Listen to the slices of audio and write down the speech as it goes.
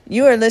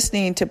You are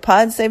listening to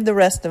Pod Save the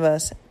Rest of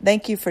Us.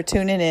 Thank you for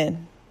tuning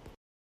in.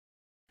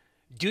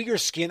 Do your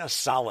skin a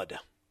solid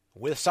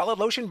with solid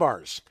lotion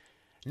bars.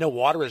 No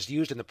water is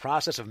used in the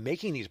process of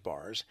making these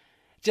bars.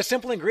 Just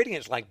simple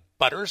ingredients like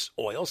butters,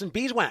 oils, and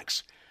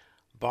beeswax.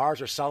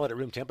 Bars are solid at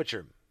room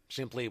temperature.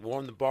 Simply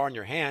warm the bar in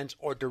your hands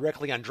or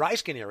directly on dry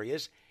skin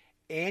areas,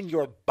 and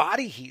your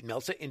body heat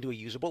melts it into a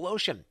usable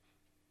lotion.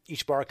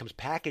 Each bar comes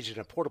packaged in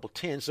a portable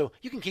tin, so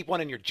you can keep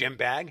one in your gym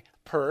bag,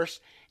 purse,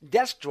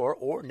 desk drawer,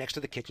 or next to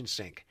the kitchen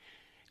sink.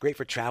 Great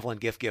for travel and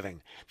gift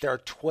giving. There are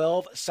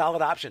 12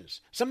 solid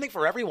options, something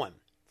for everyone,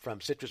 from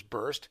citrus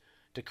burst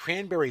to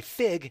cranberry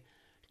fig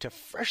to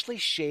freshly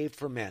shaved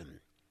for men.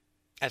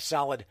 At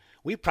Solid,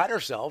 we pride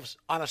ourselves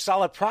on a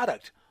solid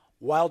product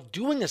while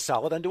doing a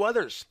solid unto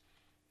others.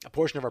 A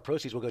portion of our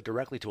proceeds will go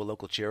directly to a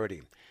local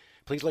charity.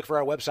 Please look for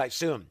our website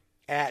soon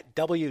at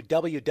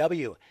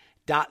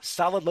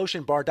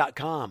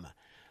www.solidlotionbar.com.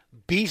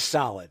 Be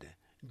solid.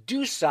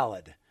 Do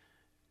solid.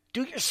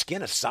 Do your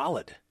skin a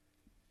solid.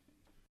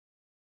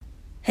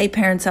 Hey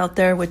parents out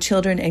there with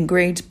children in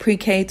grades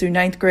pre-K through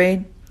 9th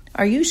grade,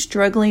 are you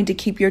struggling to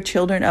keep your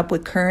children up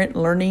with current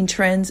learning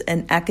trends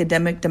and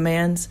academic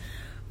demands?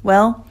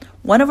 Well,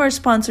 one of our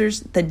sponsors,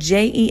 the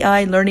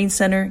JEI Learning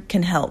Center,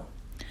 can help.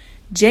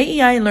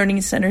 JEI Learning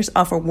Centers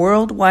offer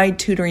worldwide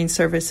tutoring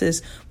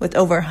services with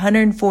over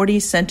 140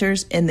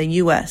 centers in the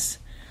U.S.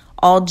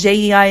 All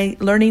JEI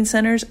Learning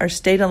Centers are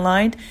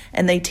state-aligned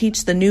and they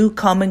teach the new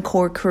Common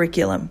Core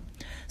curriculum.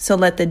 So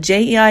let the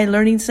JEI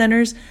Learning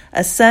Centers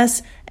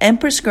assess and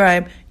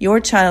prescribe your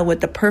child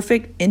with the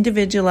perfect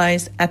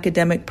individualized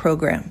academic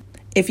program.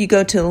 If you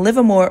go to the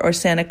Livermore or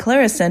Santa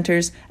Clara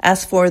centers,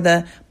 ask for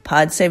the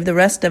Pod Save the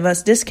Rest of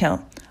Us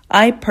discount.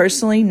 I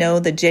personally know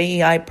the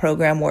JEI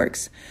program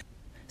works.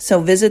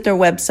 So visit their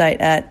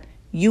website at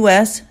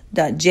us.jei.com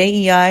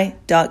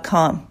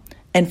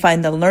and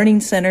find the learning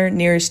center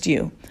nearest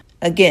you.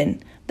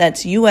 Again,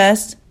 that's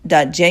us.jei.com.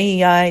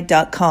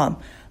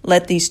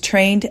 Let these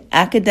trained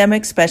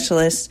academic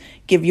specialists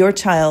give your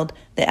child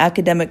the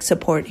academic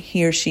support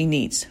he or she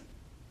needs.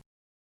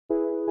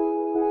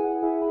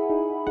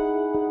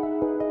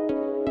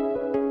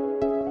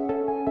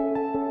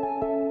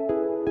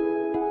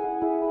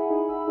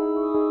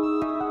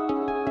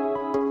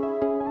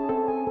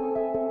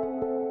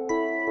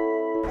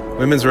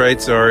 Women's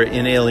rights are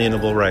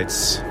inalienable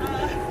rights.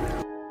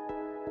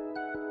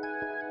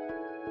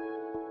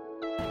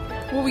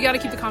 Well, we got to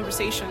keep the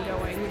conversation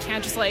going. We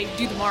can't just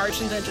do the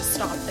march and then just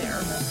stop there.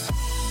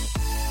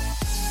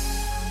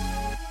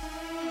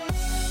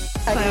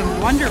 The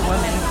Wonder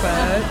Woman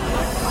quote,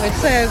 which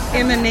says,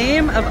 "In the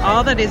name of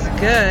all that is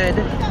good,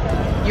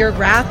 your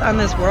wrath on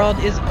this world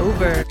is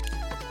over."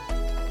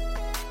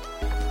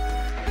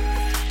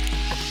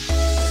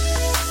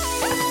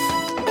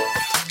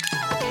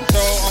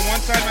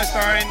 My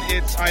sign,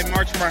 it's I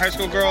march for my high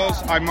school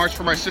girls, I march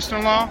for my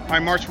sister-in-law, I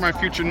march for my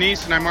future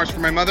niece, and I march for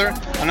my mother.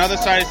 On the other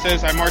side it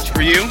says I march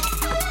for you.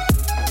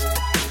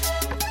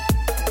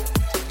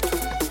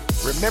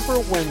 Remember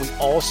when we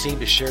all seemed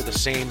to share the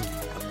same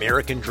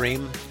American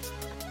dream?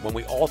 When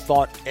we all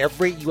thought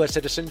every U.S.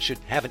 citizen should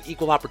have an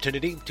equal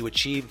opportunity to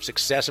achieve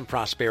success and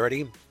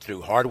prosperity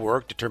through hard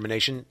work,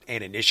 determination,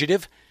 and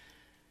initiative?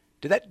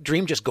 Did that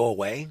dream just go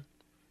away?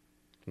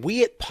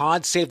 We at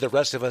Pod Save the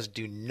Rest of Us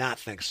do not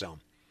think so.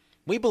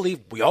 We believe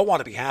we all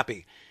want to be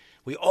happy.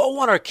 We all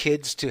want our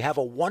kids to have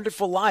a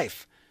wonderful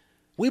life.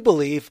 We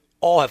believe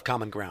all have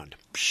common ground.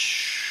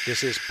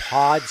 This is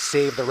Pod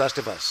Save the Rest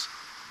of Us.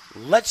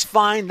 Let's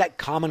find that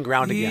common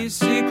ground again.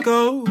 Easy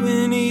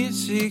going,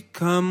 easy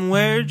come.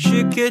 Where'd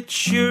you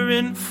get your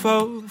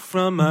info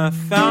from? I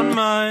found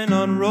mine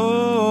on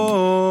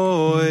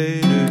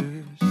Reuters.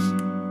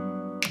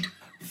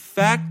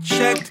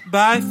 Fact-checked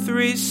by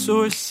 3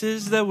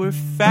 sources that were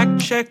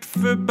fact-checked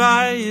for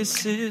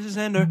biases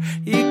and are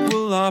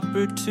equal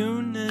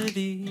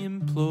opportunity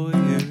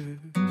employers.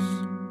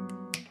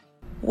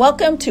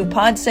 Welcome to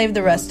Pod Save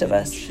the Rest of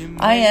Us.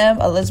 I am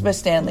Elizabeth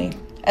Stanley.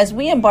 As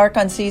we embark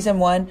on Season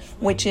 1,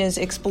 which is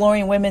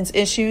exploring women's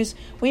issues,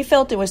 we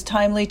felt it was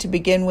timely to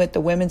begin with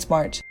the Women's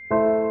March.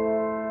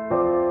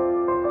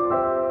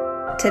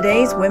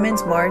 Today's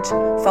Women's March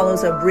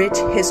follows a rich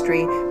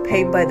history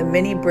paved by the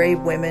many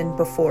brave women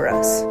before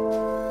us.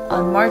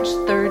 On March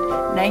 3rd,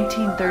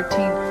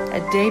 1913, a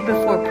day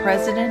before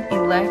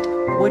President-elect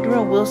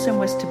Woodrow Wilson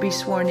was to be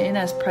sworn in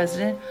as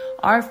president,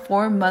 our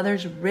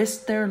foremothers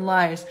risked their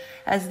lives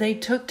as they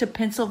took to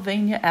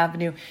Pennsylvania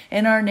Avenue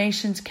in our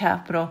nation's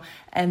capital,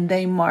 and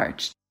they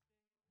marched.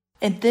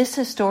 In this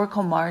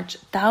historical march,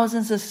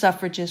 thousands of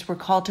suffragists were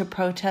called to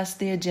protest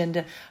the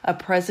agenda of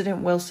President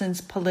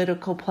Wilson's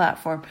political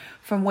platform,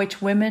 from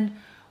which women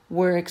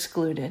were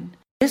excluded.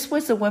 This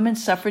was the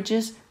women's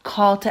suffragists'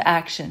 call to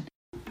action.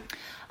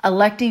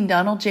 Electing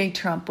Donald J.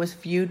 Trump was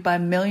viewed by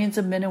millions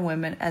of men and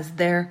women as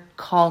their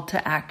call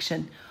to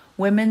action.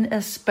 Women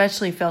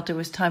especially felt it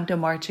was time to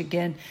march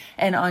again,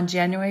 and on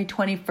January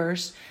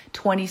 21st,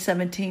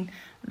 2017,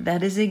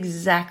 that is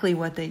exactly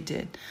what they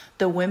did.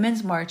 The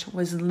Women's March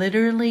was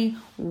literally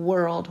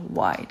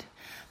worldwide.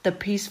 The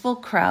peaceful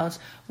crowds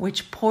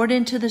which poured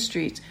into the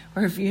streets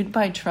were viewed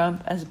by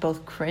Trump as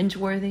both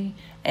cringeworthy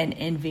and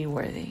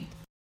envy-worthy.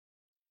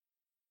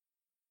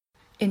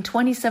 In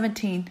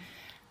 2017,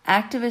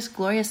 activist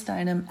Gloria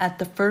Steinem at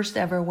the first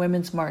ever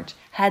Women's March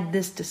had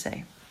this to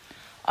say: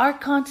 "Our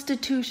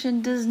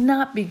Constitution does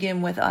not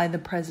begin with I, the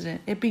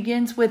President. It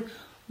begins with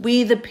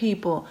we, the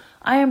people.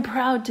 I am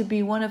proud to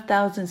be one of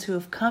thousands who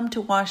have come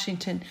to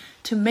Washington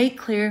to make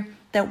clear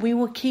that we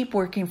will keep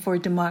working for a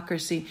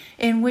democracy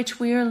in which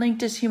we are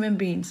linked as human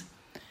beings,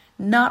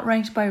 not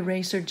ranked by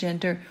race or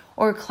gender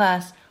or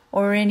class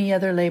or any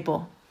other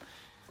label."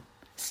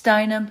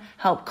 Steinem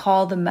helped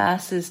call the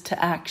masses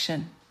to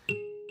action.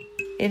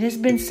 It has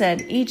been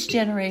said each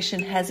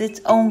generation has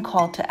its own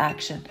call to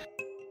action.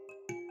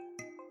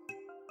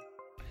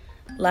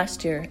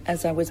 Last year,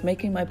 as I was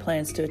making my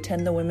plans to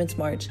attend the Women's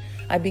March,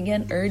 I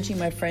began urging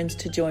my friends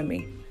to join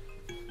me.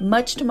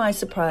 Much to my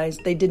surprise,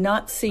 they did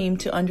not seem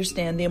to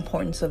understand the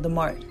importance of the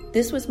march.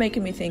 This was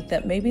making me think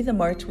that maybe the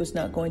march was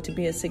not going to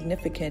be as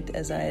significant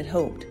as I had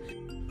hoped.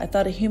 I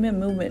thought a human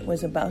movement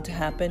was about to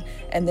happen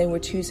and they were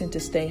choosing to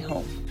stay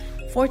home.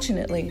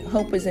 Fortunately,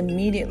 hope was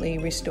immediately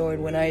restored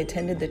when I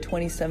attended the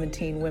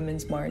 2017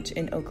 Women's March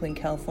in Oakland,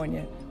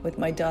 California, with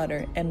my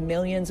daughter and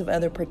millions of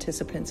other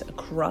participants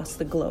across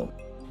the globe.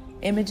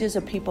 Images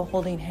of people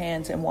holding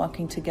hands and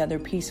walking together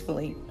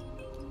peacefully.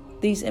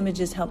 These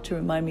images help to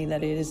remind me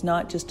that it is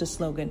not just a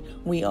slogan.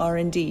 We are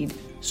indeed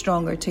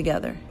stronger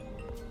together.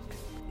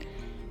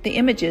 The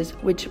images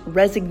which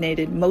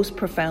resonated most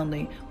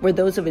profoundly were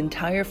those of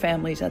entire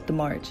families at the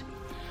march.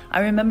 I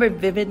remember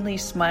vividly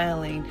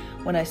smiling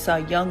when I saw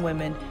young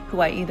women who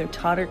I either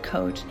taught or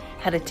coached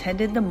had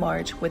attended the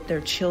march with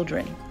their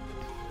children.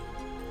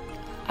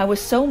 I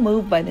was so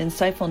moved by the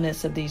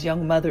insightfulness of these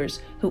young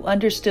mothers who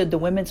understood the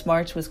Women's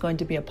March was going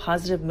to be a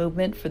positive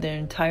movement for their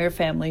entire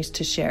families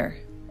to share.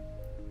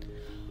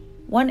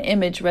 One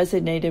image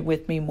resonated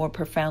with me more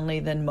profoundly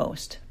than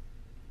most.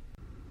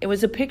 It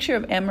was a picture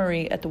of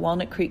Anne-Marie at the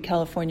Walnut Creek,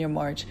 California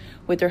March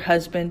with her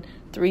husband,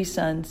 3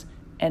 sons,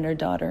 and her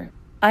daughter.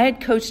 I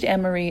had coached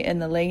Anne-Marie in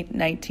the late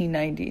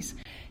 1990s.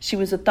 She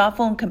was a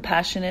thoughtful and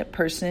compassionate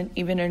person,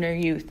 even in her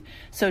youth,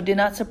 so it did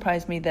not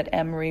surprise me that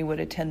Anne-Marie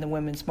would attend the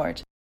Women's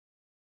March.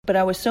 But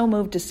I was so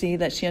moved to see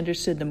that she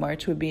understood the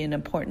march would be an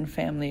important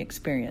family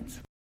experience.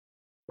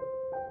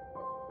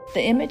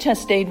 The image has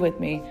stayed with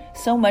me,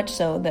 so much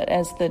so that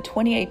as the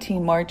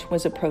 2018 March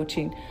was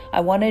approaching, I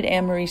wanted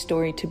Anne-Marie's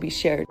story to be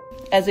shared,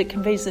 as it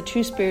conveys the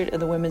true spirit of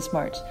the Women's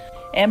March.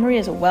 Anne-Marie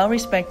is a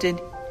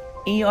well-respected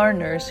ER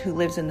nurse who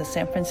lives in the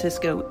San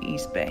Francisco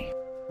East Bay.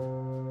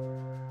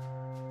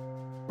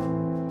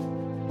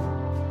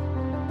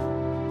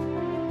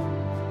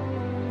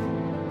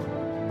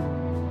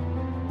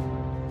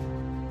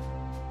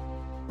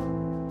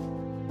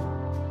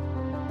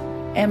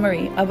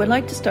 Anne-Marie, I would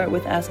like to start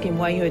with asking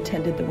why you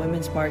attended the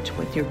Women's March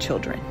with your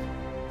children.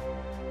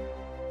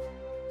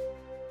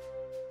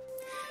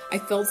 I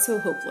felt so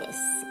hopeless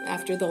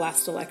after the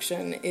last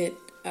election. It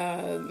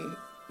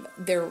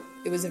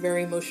was a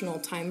very emotional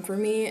time for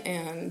me,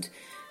 and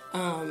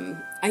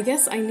I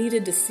guess I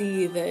needed to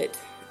see that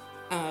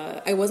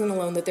I wasn't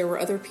alone, that there were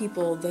other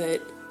people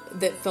that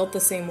felt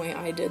the same way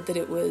I did, that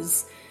it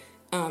was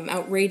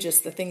outrageous,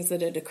 the things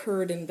that had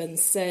occurred and been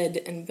said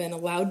and been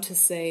allowed to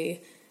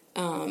say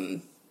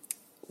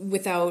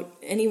without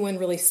anyone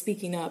really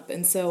speaking up.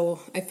 And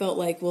so I felt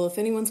like, well, if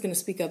anyone's going to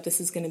speak up,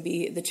 this is going to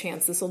be the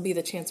chance. This will be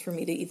the chance for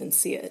me to even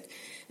see it.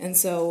 And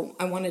so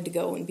I wanted to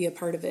go and be a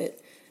part of it.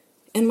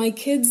 And my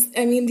kids,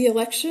 the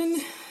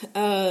election,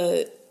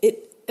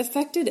 it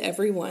affected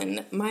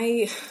everyone.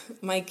 My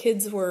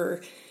kids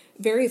were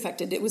very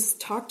affected. It was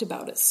talked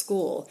about at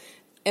school,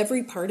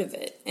 every part of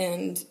it,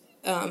 and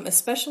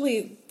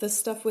especially the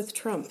stuff with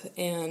Trump.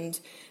 And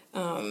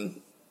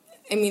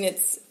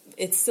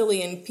it's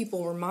silly, and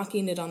people were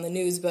mocking it on the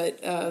news,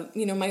 but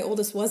my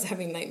oldest was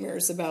having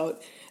nightmares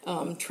about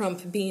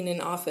Trump being in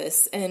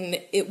office,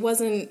 and it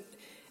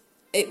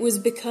was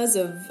because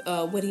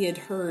of what he had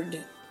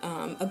heard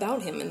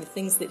about him and the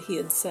things that he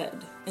had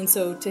said. And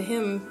so to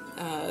him,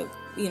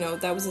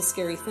 that was a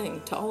scary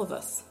thing to all of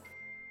us.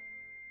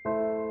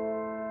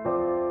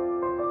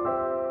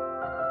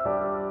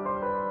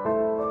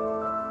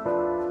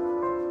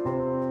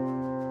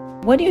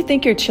 What do you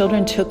think your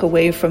children took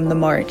away from the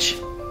march?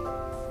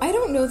 I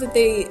don't know that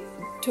they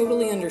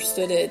totally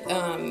understood it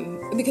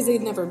because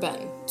they'd never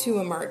been to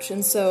a march.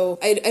 And so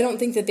I don't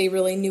think that they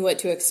really knew what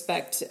to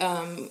expect.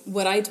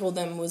 What I told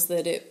them was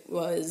that it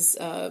was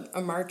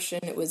a march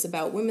and it was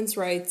about women's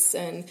rights.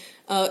 And,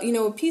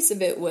 a piece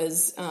of it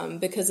was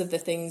because of the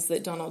things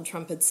that Donald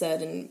Trump had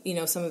said and,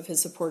 some of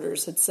his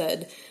supporters had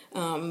said,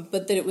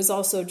 but that it was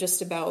also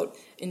just about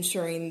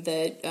ensuring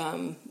that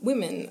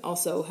women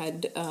also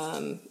had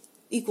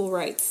equal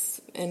rights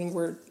and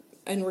were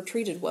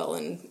treated well,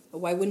 and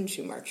why wouldn't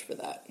you march for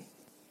that?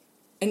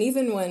 And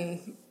even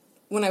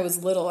when I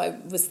was little, I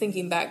was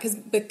thinking back,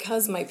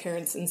 because my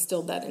parents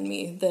instilled that in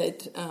me,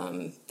 that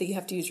you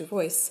have to use your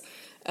voice.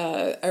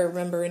 I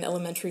remember in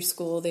elementary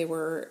school they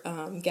were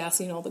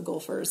gassing all the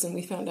golfers, and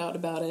we found out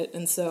about it.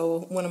 And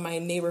so one of my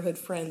neighborhood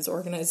friends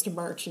organized a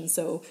march, and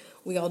so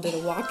we all did a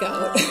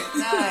walkout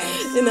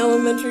Nice. in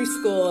elementary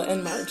school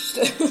and marched.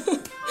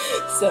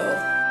 So,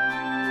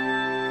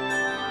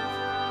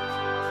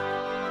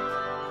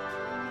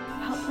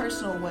 How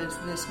personal was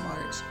this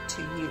march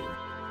to you?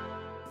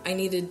 I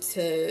needed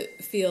to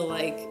feel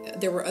like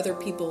there were other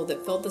people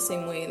that felt the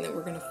same way and that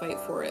were going to fight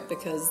for it,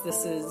 because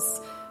this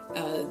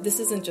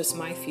isn't just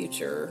my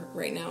future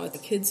right now; it's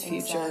the kids'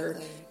 future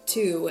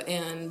too.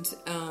 And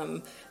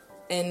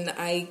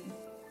I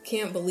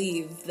can't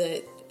believe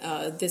that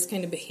this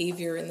kind of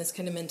behavior and this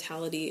kind of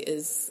mentality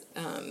is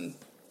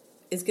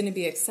going to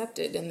be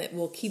accepted, and that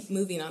we'll keep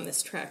moving on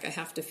this track. I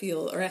have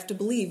to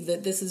believe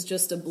that this is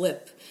just a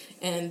blip,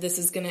 and this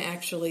is going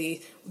to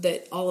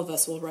that all of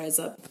us will rise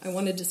up. I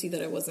wanted to see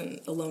that I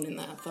wasn't alone in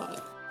that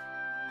thought.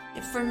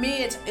 For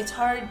me, it's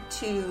hard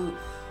to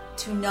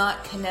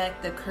not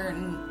connect the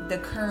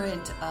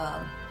current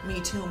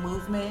Me Too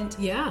movement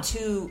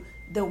to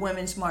the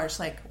Women's March.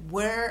 Like,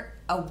 we're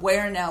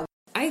aware now.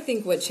 I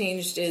think what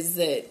changed is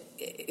that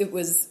it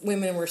was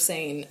women were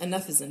saying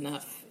enough is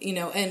enough,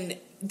 and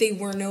they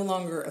were no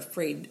longer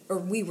afraid, or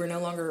we were no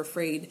longer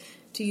afraid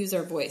to use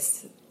our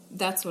voice.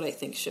 That's what I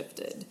think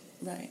shifted.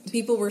 Right.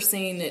 People were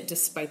saying it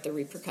despite the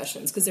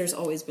repercussions, because there's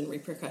always been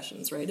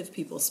repercussions, right, of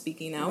people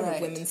speaking out, right.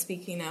 of women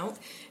speaking out,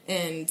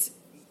 and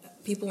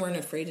people weren't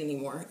afraid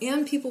anymore,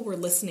 and people were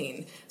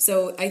listening.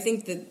 So I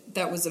think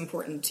that was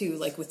important too,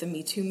 like with the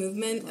Me Too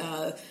movement,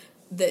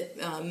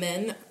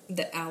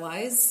 that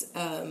allies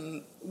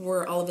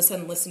were all of a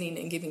sudden listening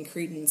and giving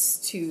credence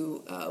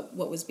to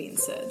what was being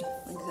said.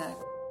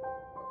 Exactly.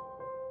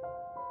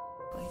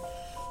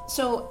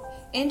 So,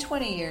 in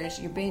 20 years,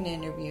 you're being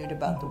interviewed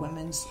about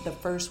the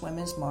first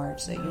Women's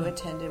March that you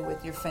attended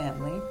with your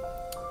family.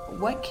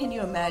 What can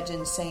you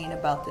imagine saying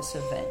about this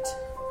event?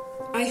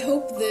 I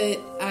hope that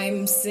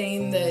I'm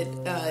saying that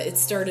it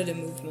started a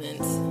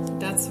movement.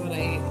 That's what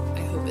I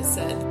hope it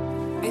said.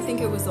 I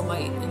think it was a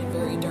light in a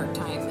very dark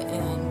time,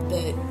 and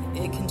that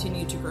it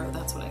continued to grow.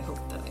 That's what I hope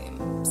that I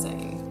am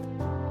saying.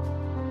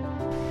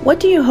 What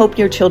do you hope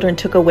your children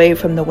took away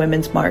from the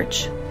Women's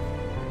March?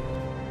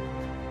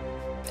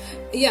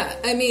 Yeah,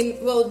 I mean,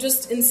 well,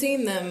 just in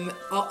seeing them,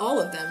 all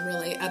of them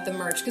really, at the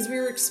march, because we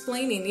were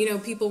explaining,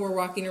 people were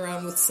walking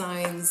around with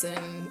signs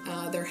and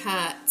their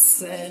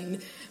hats,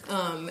 and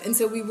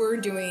so we were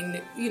doing,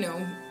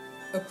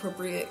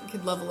 appropriate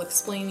kid-level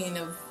explaining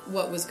of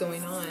what was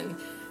going on,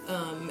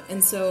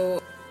 and so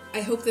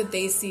I hope that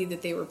they see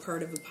that they were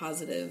part of a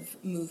positive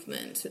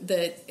movement,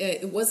 that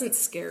it wasn't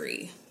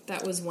scary.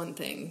 That was one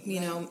thing,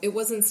 it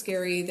wasn't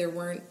scary. There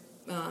weren't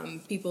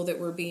people that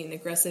were being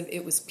aggressive.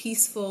 It was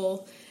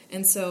peaceful.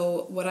 And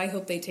so what I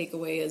hope they take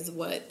away is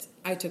what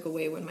I took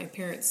away when my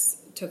parents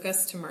took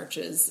us to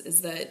marches,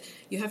 is that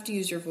you have to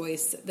use your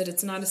voice, that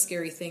it's not a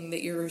scary thing,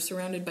 that you're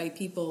surrounded by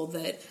people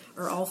that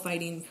are all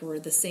fighting for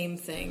the same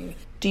thing.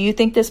 Do you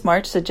think this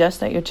march suggests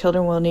that your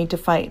children will need to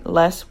fight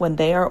less when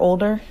they are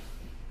older?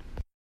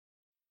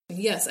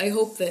 Yes, I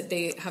hope that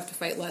they have to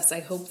fight less.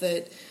 I hope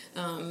that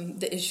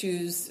the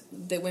issues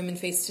that women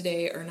face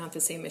today are not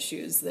the same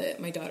issues that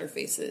my daughter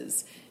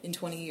faces in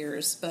 20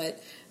 years.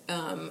 But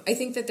I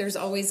think that there's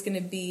always going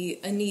to be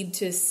a need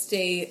to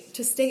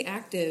stay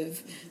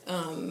active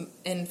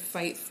and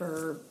fight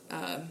for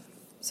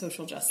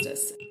social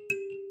justice.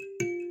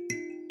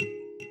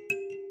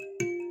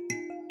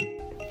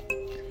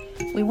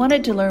 We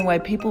wanted to learn why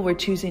people were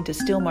choosing to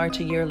still march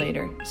a year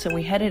later, so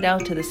we headed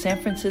out to the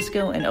San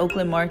Francisco and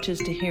Oakland marches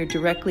to hear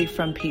directly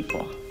from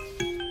people.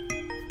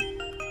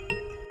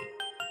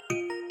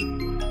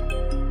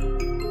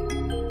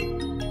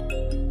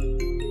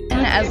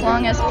 As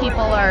long as people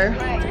are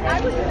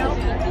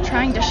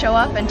trying to show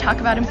up and talk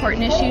about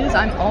important issues,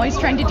 I'm always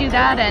trying to do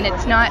that, and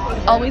it's not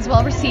always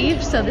well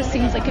received, so this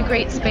seems like a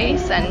great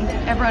space, and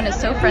everyone is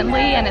so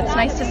friendly, and it's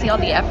nice to see all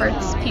the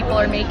efforts people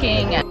are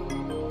making.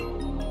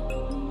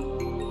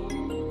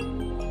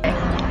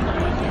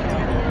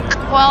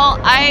 Well,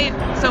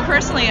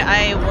 personally,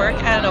 I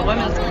work at a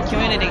women's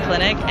community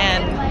clinic,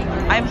 and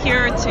I'm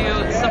here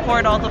to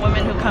support all the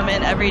women who come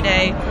in every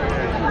day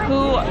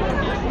who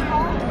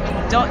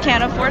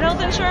can't afford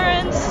health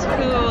insurance,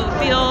 who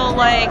feel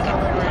like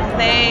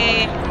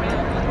they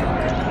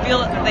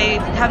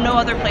have no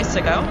other place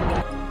to go.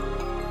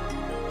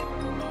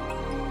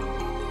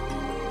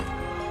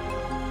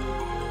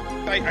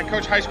 I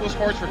coach high school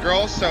sports for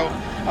girls, so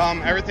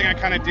everything I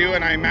kind of do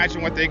and I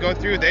imagine what they go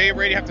through, they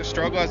already have to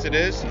struggle as it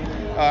is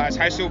as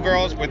high school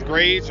girls with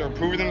grades or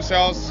proving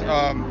themselves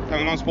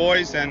amongst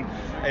boys, and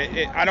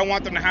I don't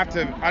want them to have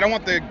to. I don't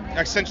want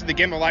essentially the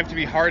game of life to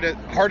be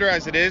harder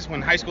as it is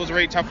when high school is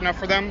already tough enough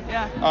for them.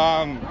 Yeah.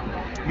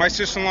 My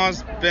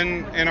sister-in-law's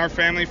been in our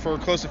family for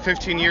close to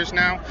 15 years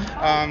now.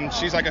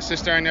 She's like a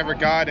sister I never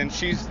got, and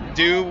she's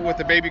due with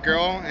a baby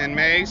girl in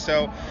May.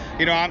 So,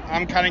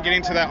 I'm kind of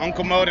getting to that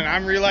uncle mode, and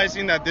I'm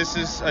realizing that this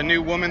is a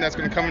new woman that's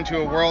going to come into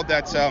a world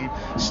that's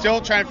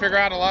still trying to figure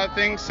out a lot of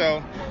things.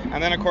 So,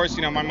 And then, of course,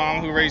 my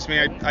mom who raised me,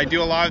 I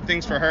do a lot of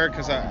things for her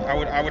because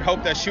I would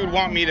hope that she would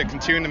want me to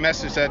continue the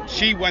message that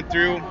she went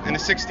through in the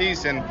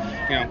 60s and,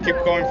 keep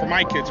going for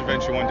my kids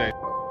eventually one day.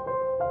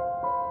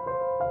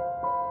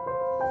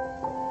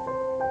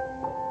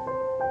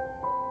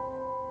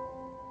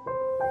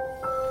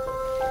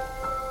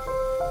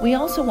 We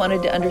also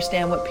wanted to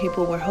understand what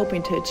people were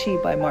hoping to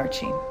achieve by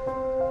marching.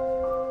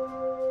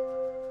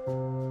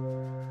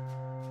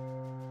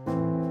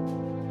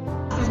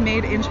 This is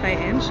made inch by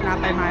inch, not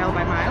by mile.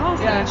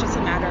 So it's just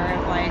a matter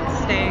of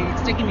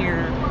sticking to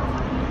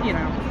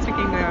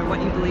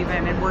what you believe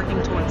in and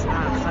working towards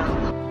that. So.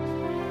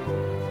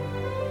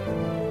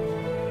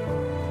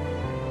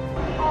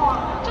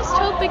 Just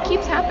hope it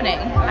keeps happening.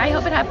 I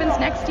hope it happens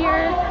next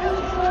year.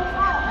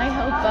 I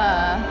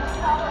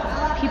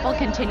hope people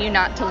continue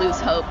not to lose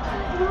hope.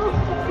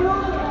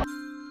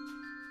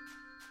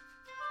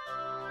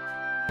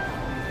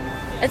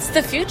 It's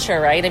the future,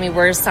 right? I mean,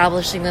 we're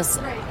establishing this.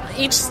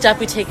 Each step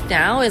we take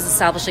now is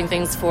establishing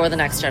things for the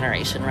next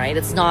generation, right?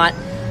 It's not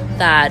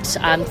that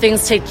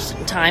things take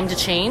time to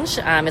change.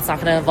 It's not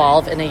going to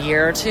evolve in a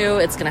year or two.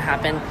 It's going to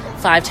happen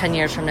 5-10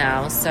 years from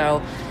now.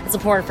 So it's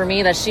important for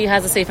me that she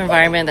has a safe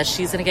environment, that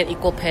she's going to get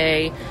equal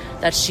pay,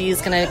 that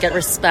she's going to get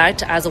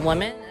respect as a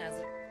woman.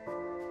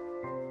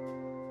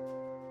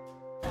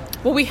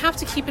 Well, we have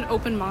to keep an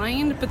open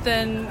mind, but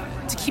then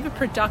to keep it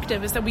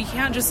productive is that we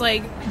can't just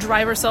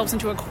drive ourselves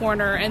into a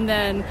corner and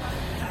then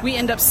we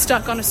end up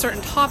stuck on a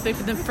certain topic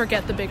but then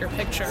forget the bigger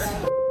picture.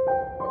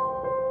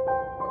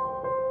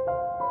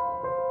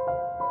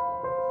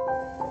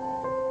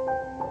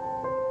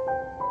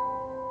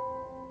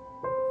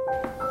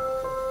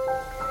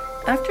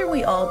 After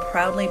we all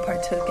proudly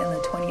partook in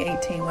the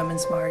 2018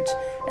 Women's March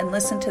and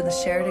listened to the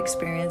shared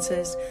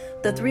experiences,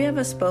 the three of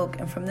us spoke,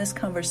 and from this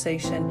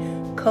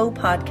conversation,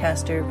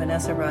 co-podcaster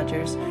Vanessa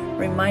Rogers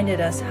reminded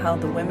us how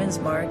the Women's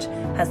March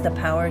has the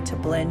power to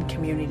blend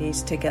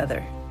communities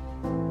together.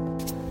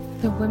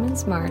 The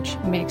Women's March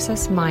makes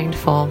us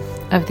mindful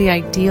of the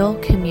ideal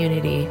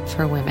community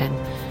for women.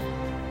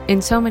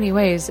 In so many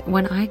ways,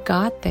 when I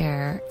got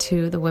there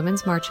to the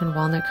Women's March in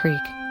Walnut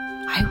Creek,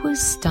 I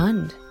was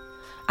stunned.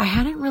 I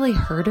hadn't really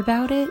heard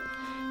about it.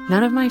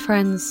 None of my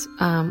friends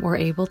were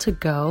able to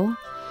go.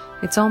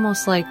 It's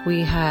almost like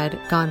we had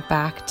gone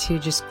back to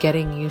just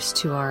getting used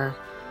to our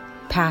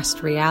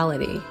past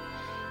reality.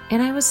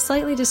 And I was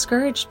slightly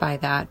discouraged by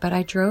that, but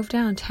I drove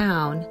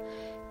downtown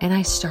and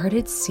I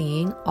started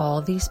seeing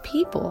all these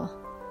people.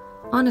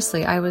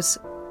 Honestly, I was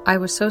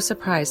so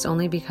surprised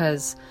only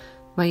because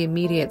my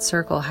immediate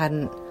circle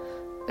hadn't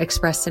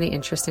expressed any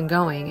interest in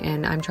going,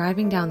 and I'm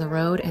driving down the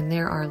road and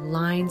there are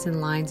lines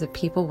and lines of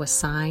people with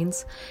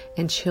signs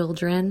and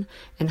children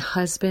and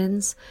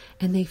husbands,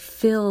 and they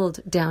filled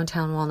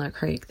downtown Walnut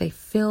Creek. They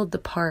filled the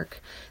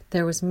park.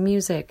 There was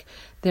music.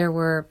 There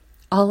were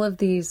all of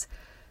these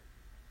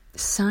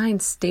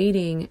signs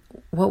stating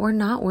what we're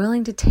not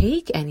willing to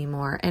take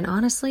anymore. And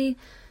honestly,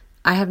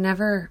 I have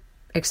never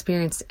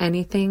experienced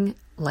anything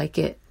like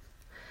it.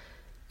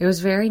 It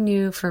was very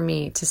new for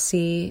me to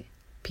see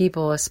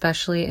people,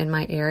 especially in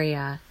my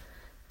area,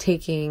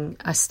 taking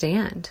a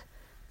stand,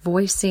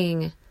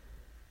 voicing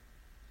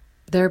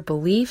their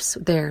beliefs,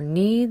 their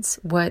needs.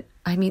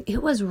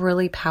 It was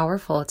really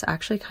powerful. It's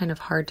actually kind of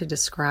hard to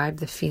describe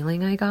the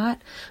feeling I got,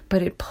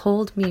 but it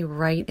pulled me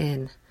right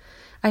in.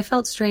 I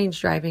felt strange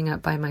driving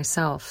up by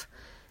myself,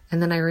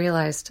 and then I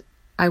realized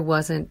I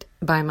wasn't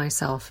by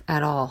myself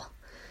at all.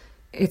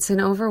 It's an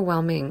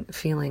overwhelming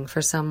feeling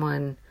for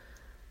someone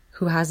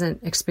who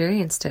hasn't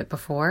experienced it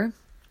before.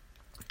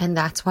 And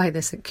that's why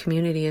this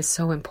community is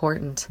so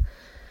important.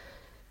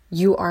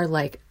 You are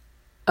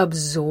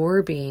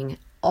absorbing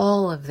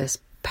all of this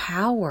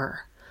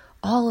power,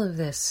 all of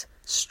this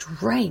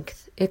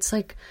strength. It's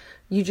like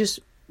you just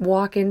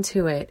walk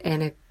into it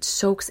and it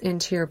soaks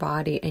into your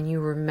body and you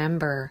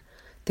remember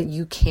that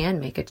you can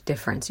make a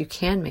difference. You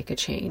can make a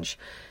change.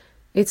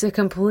 It's a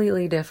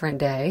completely different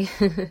day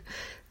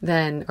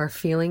than or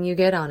feeling you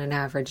get on an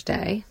average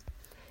day.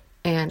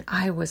 And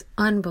I was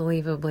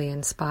unbelievably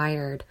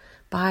inspired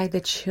by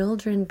the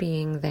children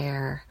being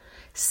there,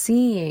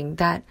 seeing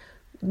that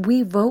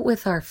we vote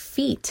with our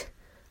feet.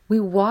 We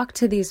walk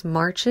to these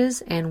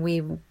marches and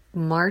we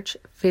march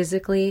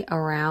physically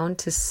around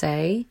to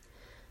say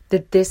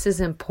that this is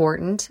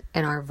important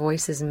and our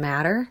voices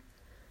matter.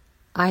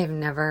 I have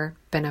never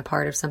been a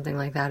part of something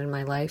like that in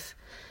my life.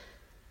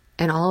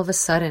 And all of a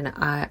sudden,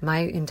 my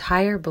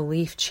entire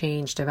belief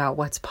changed about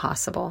what's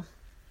possible.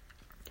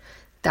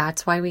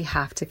 That's why we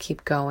have to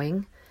keep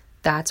going.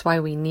 That's why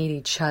we need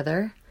each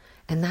other.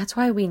 And that's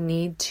why we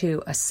need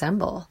to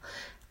assemble.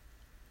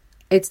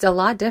 It's a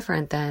lot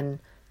different than,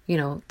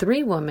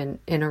 3 women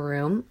in a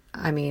room.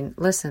 I mean,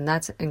 listen,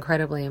 that's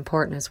incredibly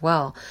important as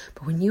well.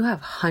 But when you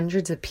have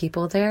hundreds of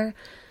people there,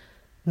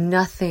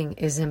 nothing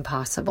is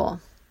impossible.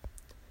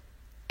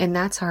 And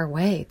that's our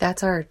way.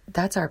 That's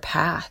our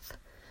path.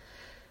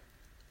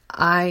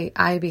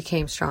 I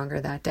became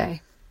stronger that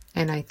day.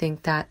 And I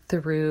think that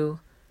through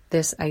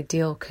this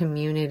ideal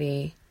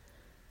community,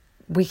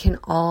 we can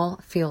all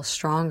feel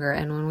stronger.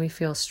 And when we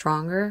feel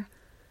stronger,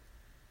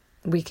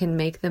 we can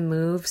make the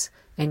moves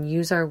and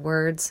use our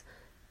words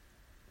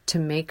to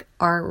make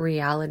our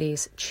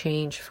realities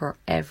change for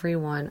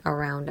everyone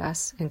around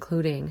us,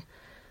 including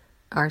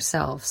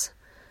ourselves,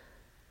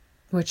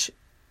 which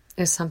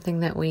is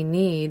something that we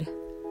need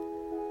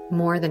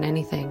more than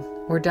anything.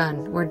 We're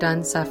done. We're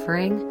done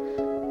suffering.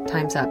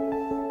 Time's up.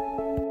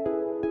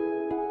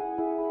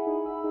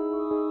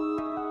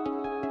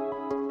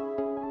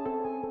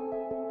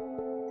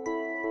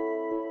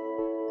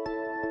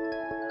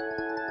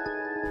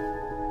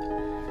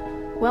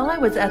 While I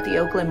was at the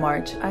Oakland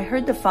March, I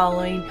heard the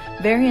following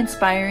very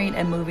inspiring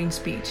and moving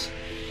speech.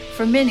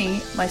 For many,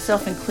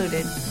 myself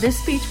included,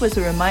 this speech was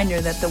a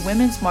reminder that the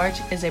Women's March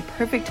is a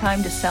perfect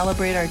time to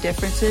celebrate our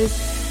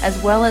differences, as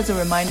well as a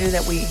reminder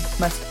that we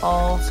must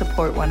all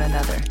support one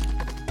another.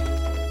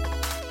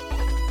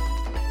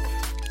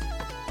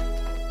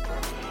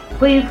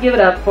 Please give it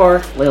up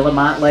for Lila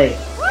Motley.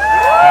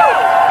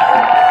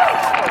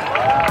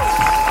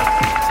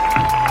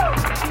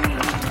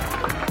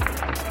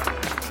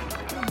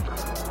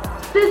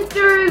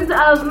 Sisters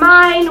of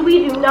mine,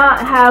 we do not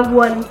have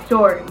one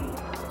story.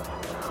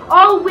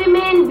 All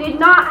women did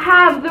not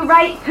have the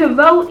right to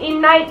vote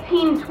in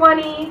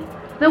 1920.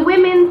 The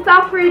women's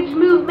suffrage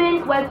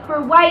movement was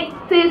for white,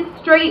 cis,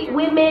 straight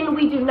women.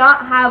 We do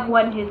not have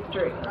one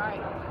history.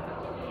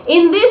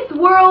 In this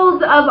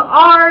world of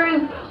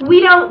ours,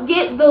 we don't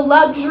get the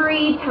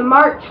luxury to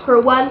march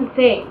for one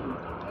thing.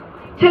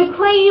 To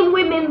claim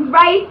women's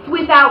rights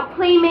without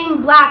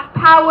claiming black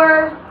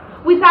power,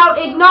 without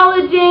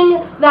acknowledging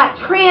that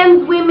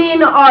trans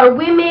women are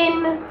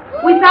women,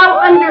 without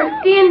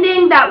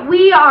understanding that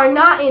we are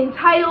not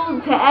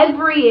entitled to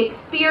every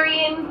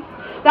experience,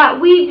 that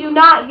we do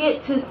not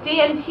get to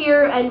stand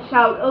here and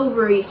shout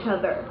over each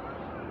other.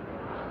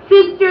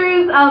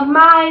 Sisters of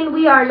mine,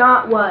 we are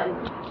not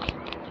one.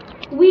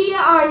 We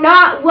are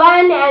not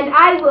one, and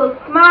I will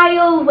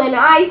smile when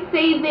I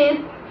say this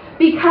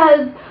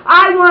because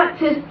I want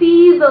to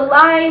see the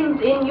lines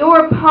in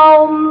your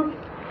palms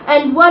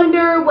and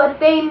wonder what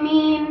they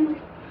mean,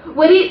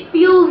 what it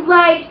feels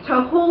like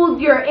to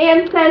hold your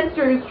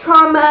ancestors'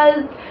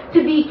 traumas,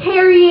 to be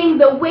carrying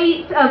the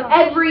weight of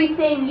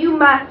everything you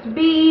must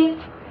be.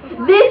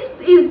 This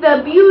is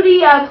the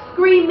beauty of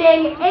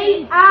screaming,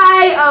 "Ain't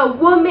I a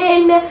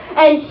woman?"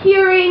 and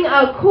hearing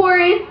a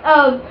chorus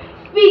of,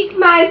 "Speak,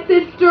 my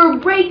sister,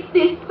 break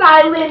this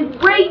silence,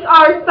 break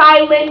our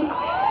silence,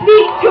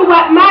 speak to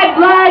what my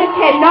blood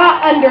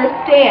cannot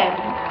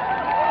understand."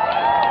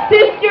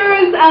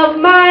 Sisters of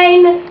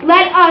mine,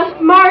 let us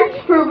march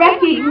for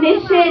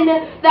recognition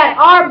that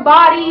our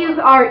bodies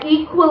are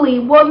equally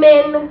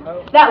woman,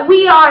 that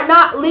we are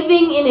not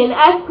living in an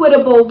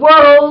equitable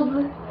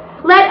world.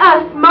 Let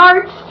us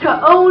march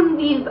to own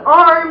these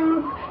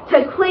arms,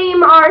 to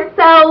claim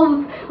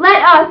ourselves.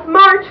 Let us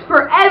march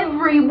for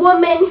every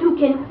woman who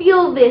can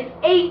feel this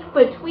ache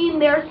between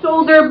their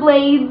shoulder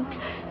blades.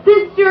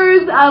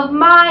 Sisters of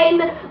mine,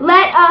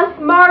 let us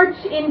march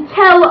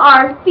until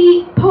our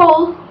feet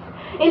pulse,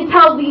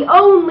 until the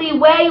only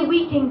way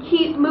we can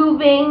keep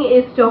moving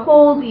is to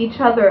hold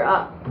each other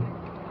up.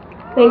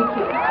 Thank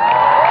you.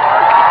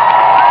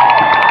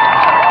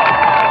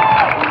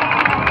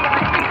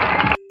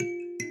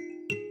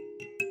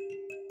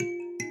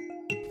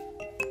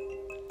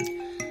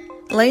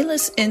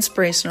 Layla's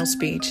inspirational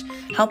speech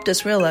helped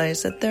us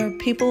realize that there are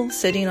people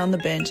sitting on the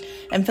bench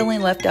and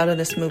feeling left out of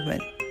this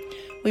movement.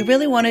 We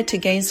really wanted to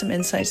gain some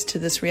insights to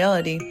this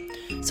reality,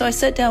 so I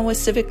sat down with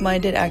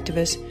civic-minded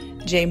activist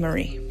Jay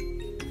Marie.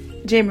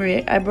 Jay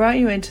Marie, I brought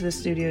you into the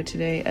studio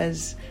today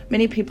as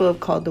many people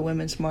have called the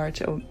Women's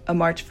March a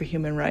march for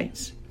human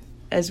rights.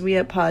 As we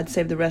at Pod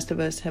Save the Rest of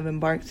Us have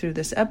embarked through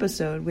this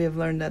episode, we have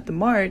learned that the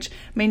march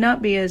may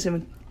not be as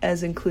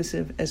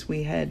inclusive as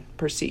we had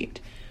perceived.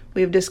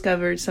 We have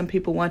discovered some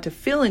people want to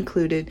feel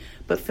included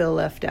but feel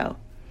left out.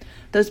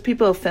 Those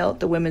people felt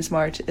the Women's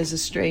March as a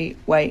straight,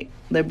 white,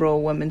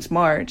 liberal women's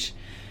march.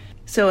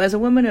 So as a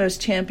woman who has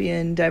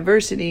championed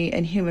diversity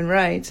and human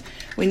rights,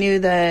 we knew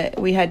that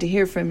we had to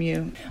hear from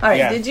you. All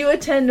right, Did you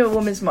attend a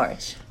Women's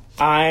March?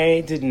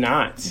 I did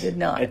not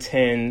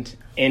attend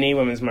any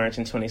Women's March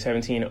in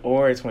 2017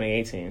 or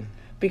 2018.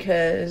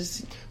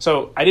 Because?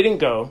 So I didn't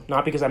go,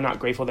 not because I'm not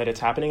grateful that it's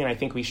happening, and I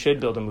think we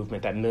should build a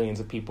movement that millions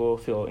of people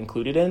feel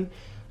included in.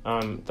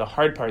 The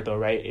hard part, though,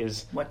 right,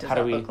 is what does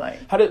that look like?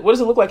 What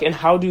does it look like, and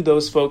how do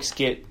those folks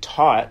get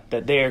taught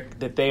that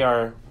they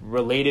are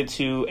related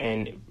to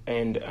and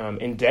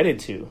indebted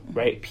to,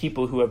 right,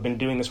 people who have been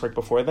doing this work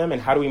before them, and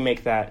how do we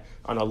make that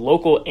on a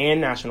local and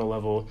national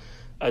level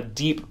a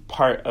deep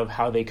part of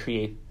how they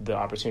create the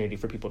opportunity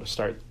for people to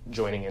start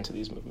joining into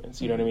these movements?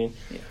 You know what I mean?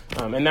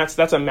 Yeah. And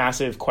that's a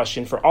massive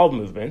question for all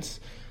movements.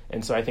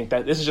 And so I think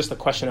that this is just the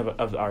question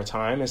of our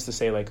time, is to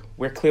say, like,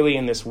 we're clearly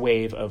in this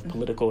wave of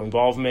political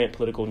involvement,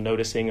 political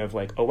noticing of,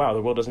 like, oh, wow,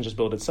 the world doesn't just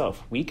build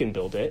itself. We can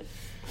build it.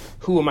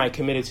 Who am I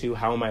committed to?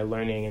 How am I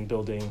learning and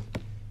building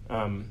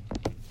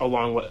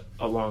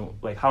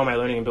how am I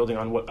learning and building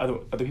on what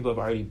other people have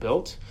already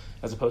built,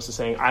 as opposed to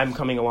saying, I'm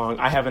coming along,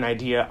 I have an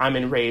idea, I'm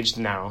enraged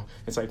now.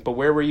 It's like, but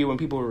where were you when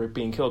people were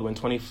being killed, when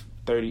 20,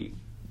 30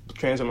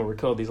 trans women were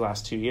killed these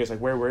last 2 years? Like,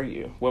 where were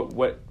you?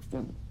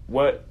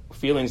 What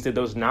feelings did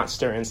those not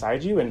stir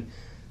inside you? And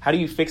how do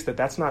you fix that?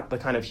 That's not the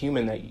kind of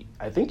human that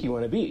I think you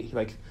want to be.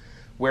 Like,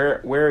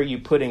 where are you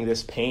putting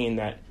this pain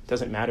that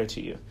doesn't matter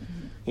to you? Mm-hmm.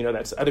 You know,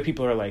 that's other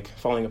people are like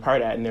falling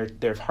apart at, and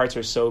their hearts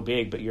are so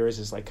big, but yours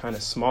is like kind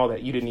of small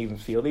that you didn't even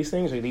feel these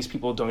things, or these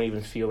people don't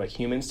even feel like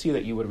humans to you,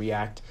 that you would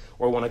react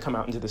or want to come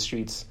out into the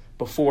streets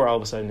before all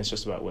of a sudden it's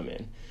just about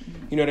women.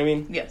 Mm-hmm. You know what I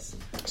mean? Yes.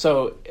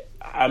 So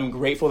I'm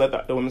grateful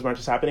that the Women's March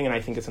is happening, and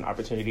I think it's an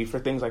opportunity for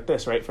things like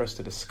this, right? For us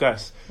to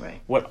discuss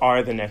what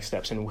are the next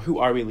steps and who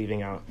are we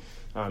leaving out,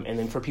 and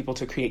then for people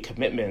to create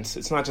commitments.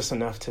 It's not just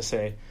enough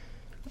to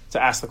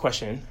ask the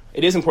question.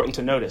 It is important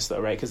to notice, though,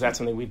 right? Because that's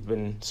something we've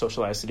been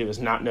socialized to do, is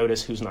not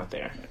notice who's not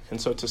there. And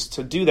so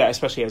to do that,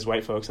 especially as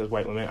white folks, as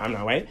white women, I'm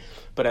not white,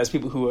 but as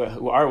people who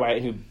are white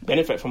and who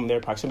benefit from their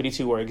proximity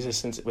to or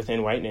existence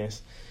within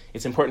whiteness,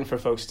 it's important for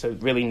folks to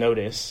really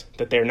notice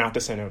that they're not the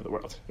center of the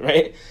world,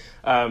 right?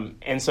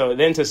 And so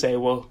then to say,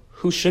 well,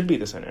 who should be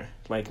the center?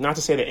 Like, not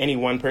to say that any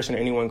one person or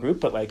any one group,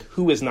 but like,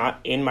 who is not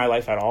in my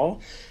life at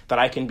all that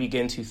I can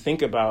begin to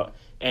think about,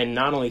 and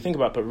not only think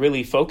about, but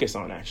really focus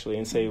on, actually,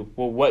 and say,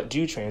 well, what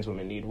do trans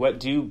women need?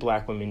 What do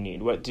Black women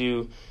need? What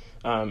do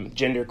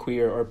gender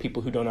queer or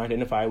people who don't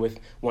identify with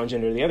one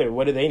gender or the other,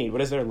 what do they need?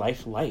 What is their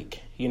life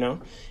like, you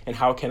know? And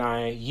how can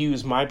I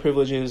use my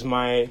privileges,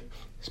 my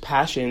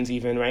passions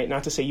even, right?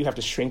 Not to say you have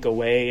to shrink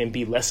away and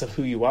be less of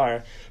who you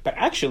are, but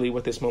actually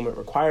what this moment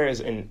requires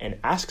and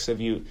asks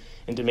of you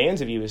and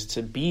demands of you is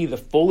to be the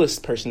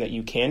fullest person that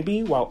you can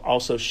be, while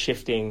also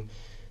shifting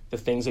the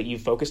things that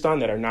you've focused on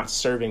that are not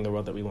serving the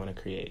world that we want to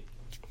create.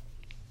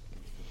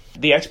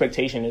 The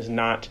expectation is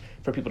not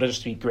for people to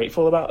just be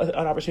grateful about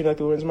an opportunity like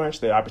the Women's March.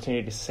 The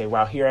opportunity to say,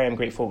 wow, here I am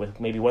grateful with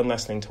maybe one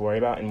less thing to worry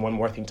about and one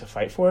more thing to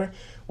fight for.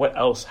 What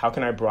else? How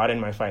can I broaden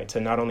my fight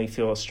to not only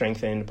feel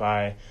strengthened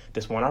by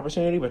this one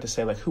opportunity, but to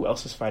say, like, who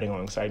else is fighting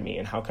alongside me,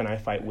 and how can I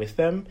fight with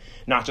them?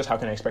 Not just how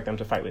can I expect them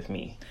to fight with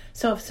me.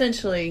 So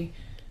essentially,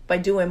 by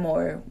doing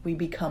more, we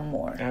become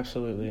more.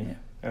 Absolutely. Yeah.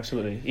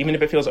 Absolutely. Even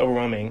if it feels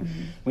overwhelming,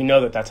 we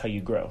know that that's how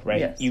you grow, right?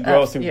 Yes, you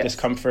grow through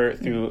discomfort,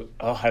 through,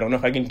 I don't know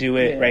if I can do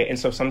it, right? And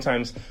so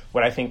sometimes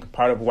what I think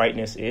part of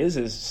whiteness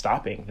is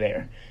stopping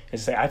there. Is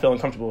to say, I feel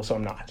uncomfortable, so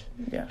I'm not.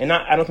 Yeah. And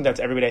I don't think that's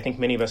everybody. I think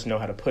many of us know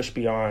how to push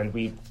beyond.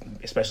 We,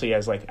 especially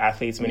as like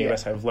athletes, many of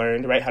us have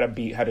learned, right, how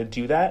to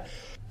do that.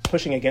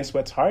 Pushing against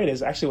what's hard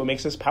is actually what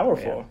makes us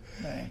powerful.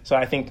 Yeah. Right. So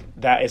I think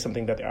that is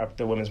something that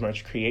the Women's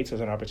March creates as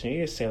an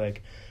opportunity to say,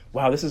 like,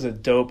 wow, this is a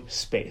dope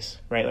space,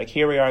 right? Like,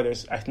 here we are.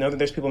 I know that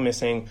there's people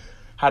missing.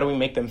 How do we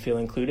make them feel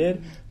included?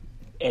 Mm-hmm.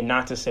 And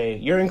not to say,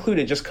 you're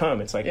included, just come.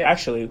 It's like,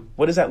 actually,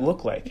 what does that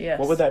look like? Yes.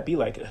 What would that be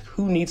like?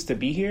 Who needs to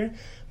be here?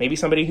 Maybe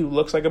somebody who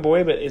looks like a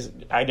boy but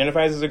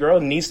identifies as a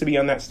girl needs to be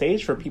on that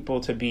stage for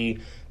people to be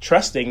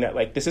trusting that,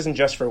 like, this isn't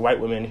just for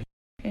white women.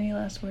 Any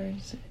last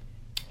words?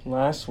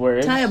 Last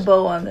words? Tie a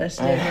bow on this,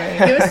 Jay.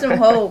 Give us some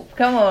hope.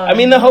 Come on. I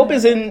mean, the hope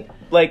is in,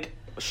 like,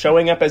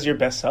 showing up as your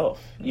best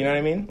self. You know what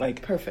I mean?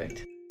 Like,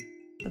 perfect.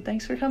 Well,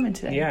 thanks for coming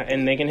today. Yeah,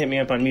 and they can hit me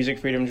up on Music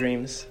Freedom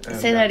Dreams.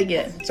 Say that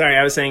again. Sorry,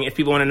 I was saying if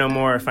people want to know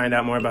more or find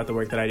out more about the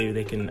work that I do,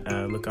 they can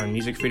look on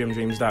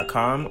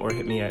musicfreedomdreams.com or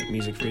hit me at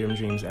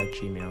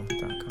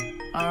musicfreedomdreams@gmail.com.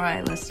 All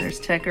right, listeners,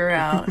 check her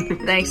out.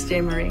 Thanks,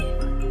 Jay Marie.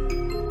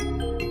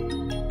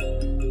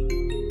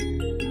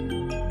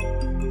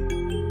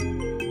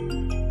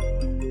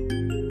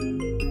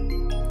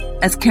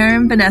 As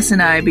Karen, Vanessa,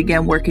 and I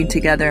began working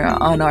together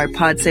on our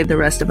Pod Save the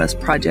Rest of Us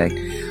project,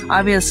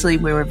 obviously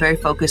we were very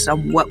focused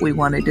on what we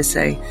wanted to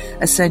say,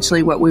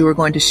 essentially what we were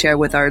going to share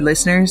with our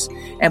listeners.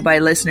 And by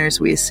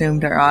listeners, we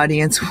assumed our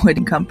audience would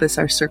encompass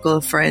our circle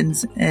of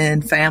friends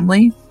and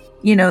family.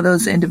 You know,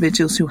 those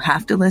individuals who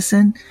have to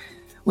listen.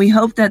 We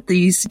hope that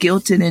these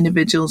guilted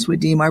individuals would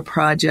deem our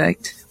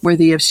project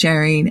worthy of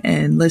sharing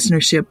and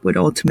listenership would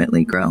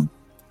ultimately grow.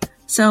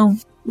 So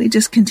we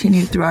just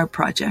continued through our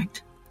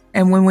project.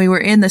 And when we were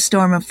in the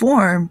storm of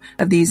form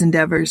of these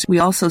endeavors, we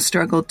also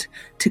struggled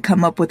to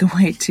come up with a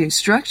way to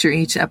structure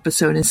each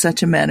episode in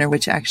such a manner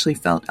which actually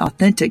felt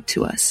authentic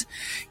to us.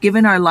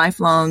 Given our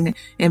lifelong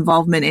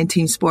involvement in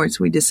team sports,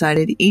 we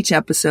decided each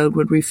episode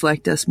would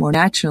reflect us more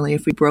naturally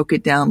if we broke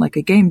it down like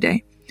a game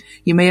day.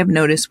 You may have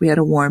noticed we had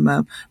a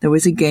warm-up, there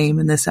was a game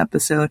in this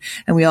episode,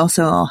 and we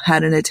also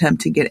had an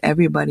attempt to get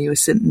everybody who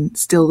was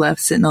still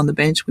left sitting on the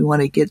bench. We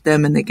want to get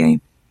them in the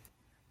game.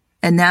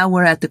 And now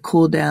we're at the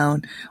cool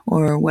down,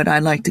 or what I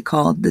like to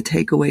call the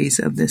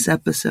takeaways of this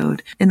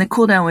episode. In the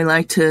cool down, we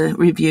like to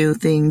review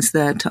things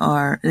that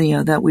are,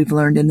 that we've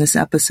learned in this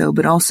episode,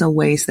 but also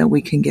ways that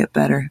we can get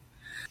better.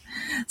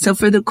 So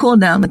for the cool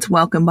down, let's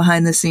welcome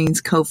behind the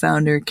scenes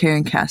co-founder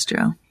Karen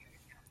Castro.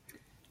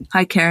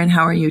 Hi, Karen.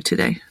 How are you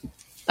today?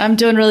 I'm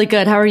doing really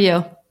good. How are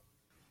you?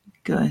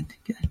 Good.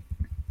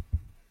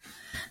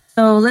 So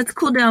So let's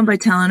cool down by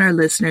telling our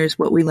listeners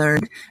what we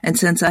learned. And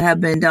since I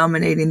have been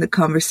dominating the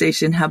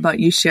conversation, how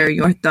about you share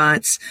your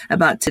thoughts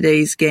about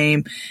today's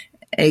game,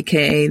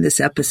 aka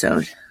this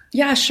episode?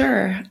 Yeah,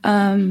 sure.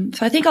 So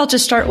I think I'll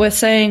just start with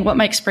saying what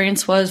my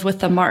experience was with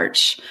the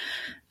march.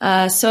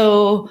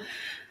 So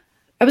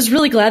I was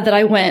really glad that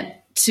I went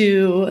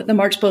to the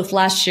march both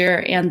last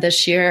year and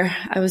this year.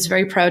 I was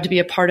very proud to be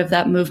a part of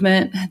that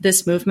movement,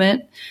 this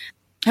movement.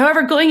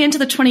 However, going into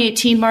the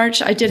 2018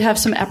 march, I did have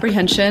some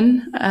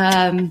apprehension.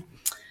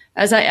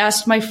 As I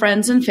asked my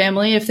friends and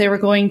family if they were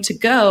going to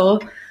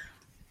go,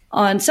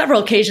 on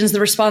several occasions,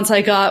 the response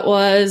I got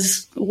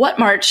was, "What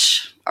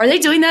march? Are they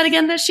doing that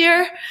again this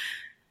year?"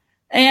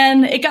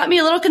 And it got me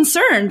a little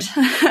concerned.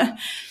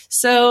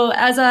 So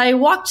as I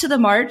walked to the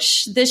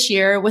march this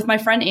year with my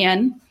friend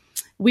Anne,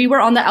 we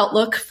were on the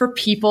outlook for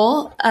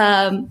people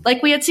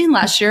like we had seen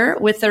last year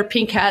with their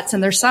pink hats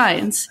and their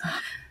signs.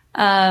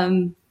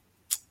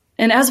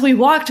 And as we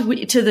walked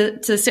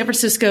to San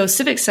Francisco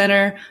Civic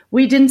Center,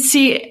 we didn't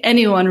see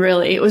anyone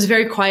really. It was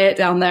very quiet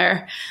down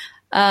there.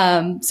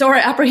 So our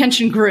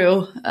apprehension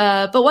grew.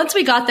 But once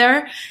we got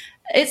there,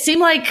 it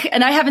seemed like,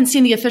 and I haven't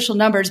seen the official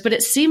numbers, but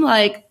it seemed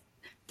like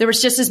there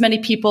was just as many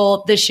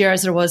people this year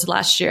as there was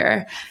last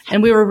year.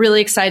 And we were really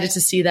excited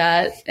to see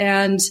that.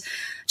 And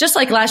just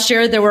like last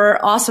year, there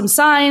were awesome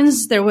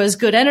signs. There was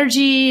good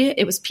energy.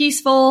 It was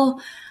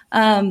peaceful.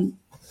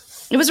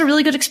 It was a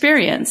really good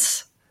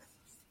experience.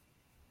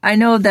 I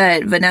know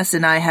that Vanessa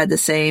and I had the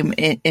same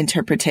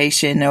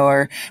interpretation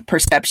or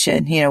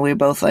perception. You know, we were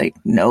both like,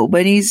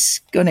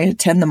 nobody's going to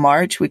attend the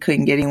march. We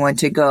couldn't get anyone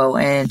to go.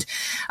 And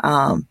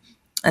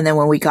then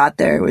when we got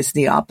there, it was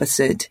the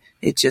opposite.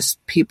 It just,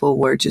 people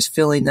were just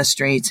filling the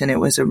streets, and it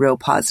was a real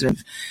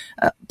positive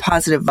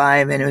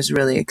vibe, and it was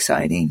really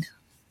exciting.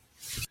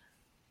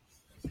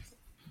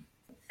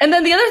 And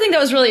then the other thing that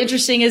was really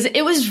interesting is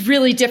it was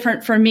really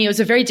different for me. It was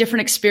a very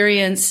different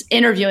experience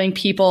interviewing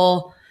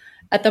people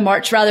at the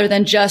march rather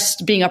than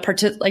just being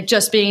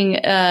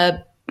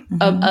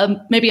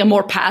maybe a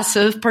more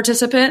passive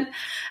participant.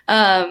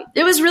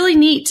 It was really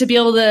neat to be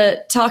able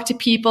to talk to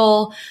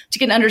people, to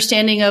get an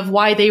understanding of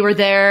why they were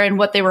there and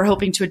what they were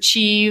hoping to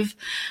achieve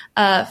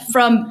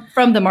from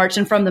the march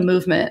and from the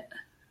movement.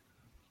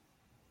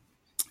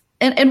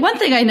 And one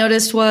thing I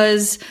noticed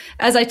was,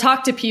 as I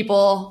talked to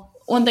people,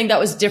 one thing that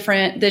was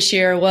different this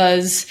year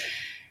was,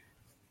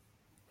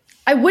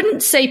 I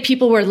wouldn't say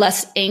people were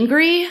less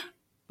angry,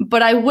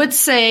 but I would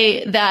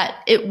say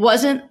that it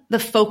wasn't the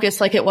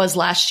focus like it was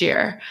last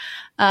year.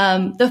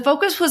 The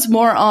focus was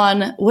more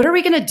on, what are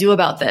we going to do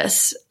about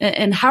this?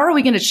 And how are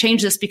we going to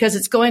change this? Because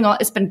it's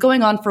been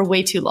going on for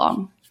way too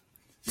long.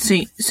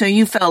 So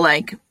you felt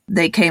like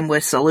they came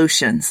with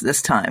solutions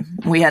this time.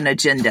 We had an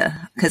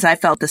agenda, because I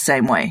felt the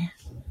same way.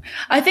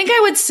 I think I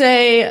would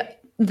say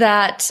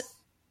that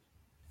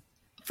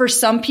for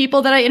some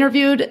people that I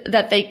interviewed,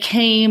 that they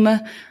came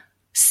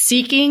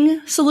seeking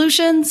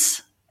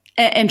solutions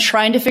and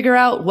trying to figure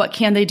out what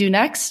can they do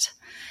next.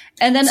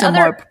 And then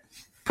more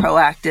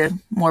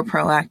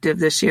proactive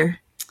this year.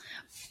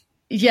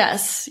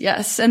 Yes.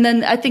 And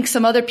then I think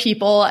some other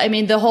people, I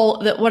mean,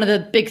 one of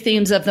the big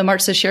themes of the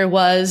march this year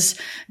was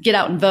get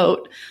out and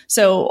vote.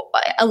 So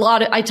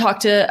I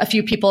talked to a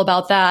few people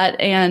about that,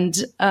 and,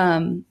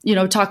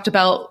 talked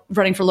about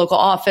running for local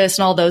office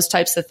and all those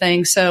types of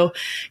things. So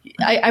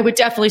I would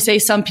definitely say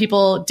some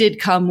people did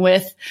come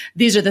with,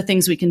 these are the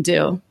things we can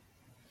do.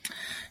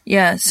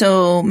 Yeah.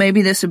 So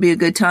maybe this would be a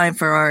good time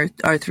for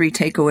our 3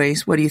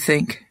 takeaways. What do you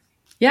think?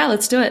 Yeah,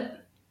 let's do it.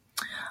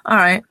 All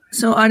right.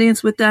 So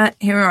audience, with that,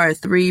 here are our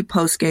 3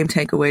 post-game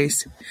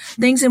takeaways.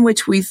 Things in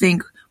which we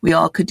think we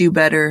all could do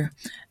better,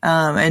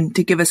 and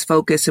to give us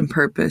focus and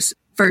purpose.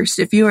 First,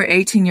 if you are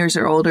 18 years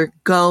or older,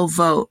 go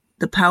vote.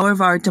 The power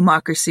of our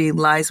democracy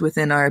lies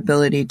within our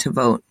ability to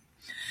vote.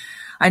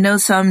 I know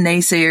some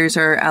naysayers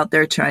are out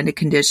there trying to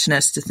condition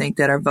us to think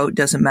that our vote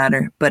doesn't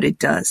matter, but it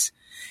does.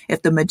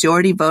 If the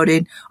majority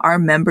voted, our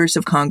members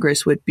of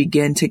Congress would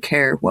begin to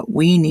care what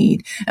we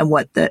need and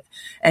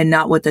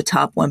not what the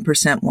top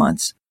 1%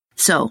 wants.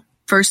 So,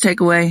 first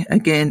takeaway,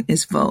 again,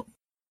 is vote.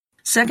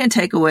 Second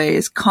takeaway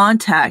is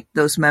contact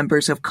those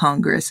members of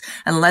Congress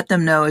and let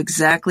them know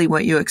exactly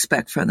what you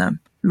expect from them.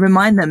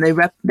 Remind them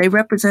they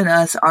represent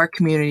us, our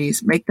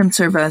communities. Make them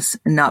serve us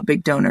and not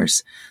big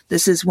donors.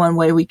 This is one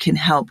way we can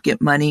help get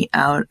money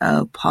out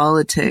of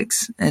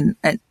politics. And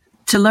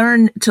to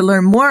learn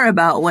more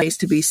about ways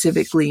to be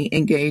civically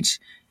engaged,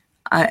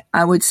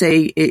 I would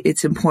say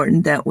it's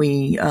important that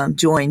we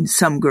join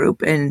some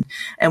group. And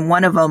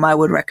one of them I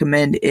would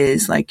recommend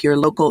is like your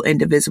local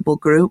Indivisible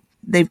group.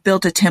 They've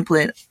built a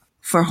template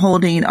for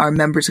holding our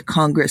members of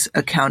Congress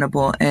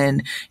accountable,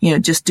 and,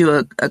 just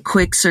do a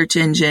quick search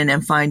engine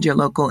and find your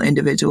local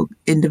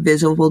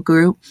Indivisible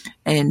group.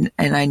 And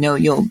I know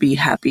you'll be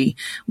happy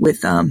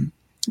with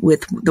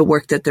the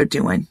work that they're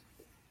doing.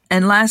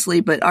 And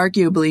lastly, but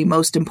arguably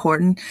most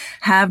important,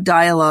 have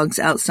dialogues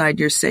outside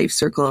your safe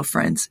circle of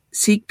friends.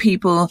 Seek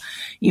people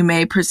you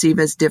may perceive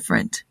as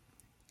different.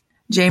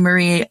 J.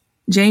 Marie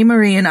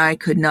and I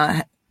could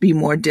not be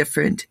more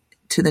different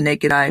to the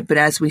naked eye, but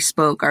as we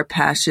spoke, our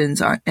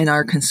passions and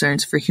our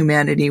concerns for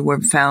humanity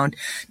were found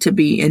to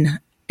be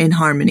in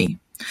harmony.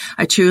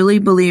 I truly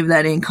believe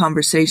that in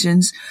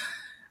conversations,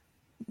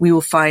 we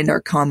will find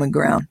our common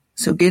ground.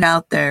 So get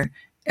out there,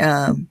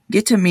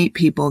 get to meet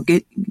people,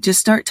 just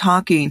start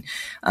talking.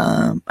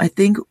 I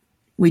think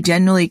we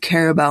genuinely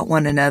care about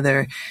one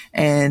another.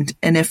 And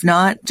if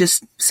not,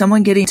 just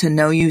someone getting to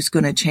know you is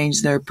going to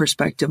change their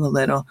perspective a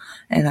little.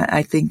 And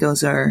I think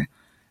those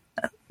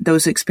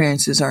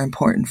experiences are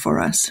important for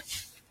us.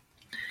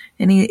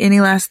 Any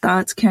last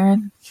thoughts,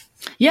 Karen?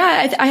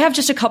 Yeah, I have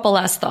just a couple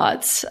last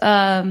thoughts.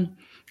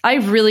 I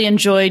really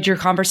enjoyed your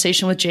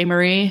conversation with J.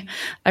 Marie.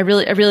 I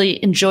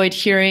really enjoyed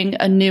hearing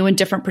a new and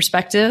different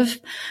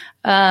perspective.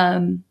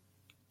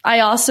 I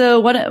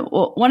also,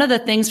 one of the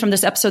things from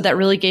this episode that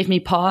really gave me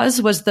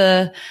pause was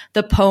the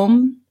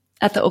poem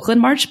at the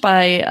Oakland March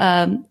by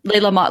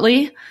Layla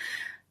Motley.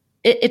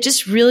 It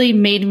just really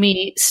made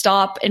me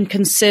stop and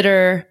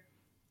consider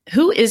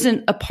who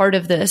isn't a part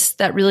of this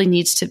that really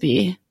needs to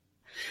be.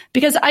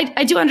 Because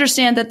I do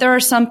understand that there are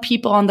some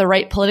people on the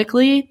right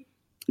politically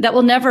that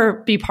will never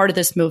be part of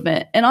this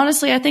movement. And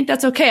honestly, I think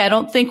that's okay. I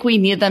don't think we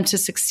need them to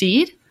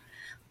succeed.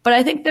 But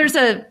I think there's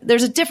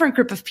a different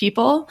group of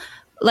people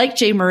like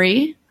J.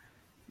 Marie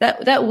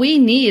that we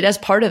need as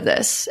part of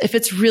this if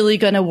it's really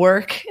going to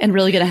work and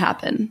really going to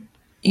happen.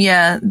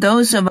 Yeah,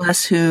 those of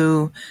us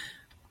who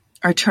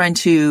are trying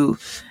to,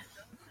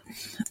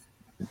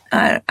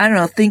 I don't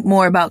know, think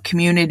more about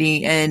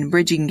community and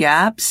bridging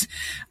gaps,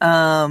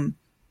 and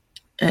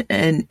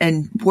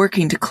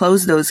working to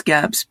close those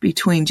gaps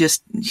between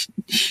just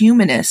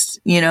humanists,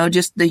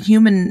 just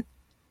the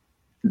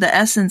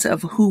essence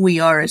of who we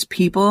are as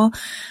people,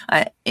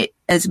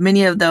 as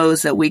many of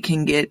those that we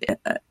can get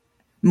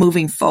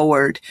moving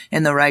forward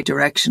in the right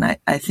direction.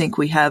 I think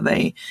we have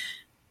I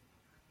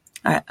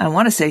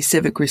want to say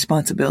civic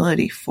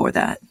responsibility for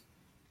that.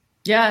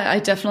 Yeah, I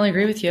definitely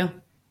agree with you.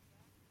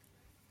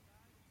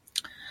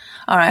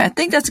 All right. I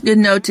think that's a good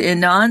note to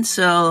end on.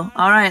 So,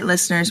 all right,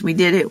 listeners, we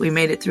did it. We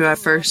made it through our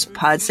first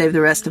Pod Save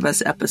the Rest of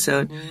Us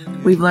episode.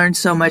 We've learned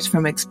so much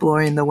from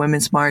exploring the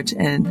Women's March,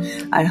 and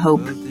I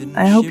hope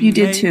you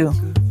did too.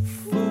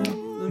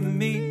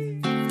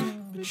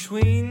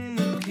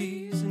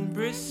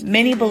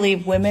 Many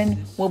believe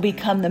women will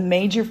become the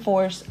major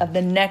force of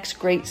the next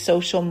great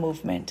social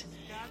movement.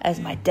 As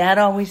my dad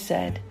always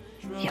said,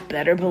 you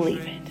better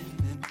believe it.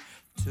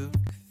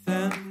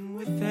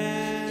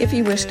 If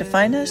you wish to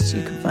find us,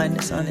 you can find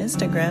us on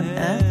Instagram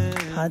at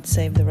Pod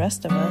Save the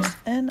Rest of Us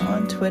and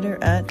on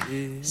Twitter at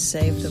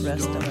Save the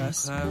Rest of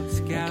Us.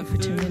 Thank you for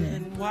tuning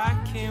in.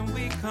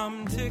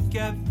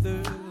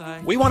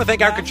 We want to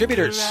thank our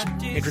contributors.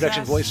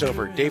 Introduction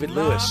voiceover, David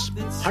Lewis.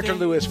 Hunter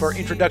Lewis for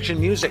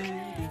introduction music.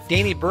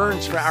 Danny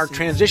Burns for our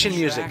transition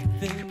music.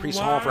 Caprice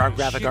Hall for our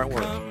graphic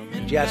artwork.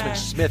 And Jasmine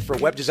Smith for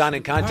web design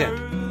and content.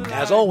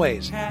 As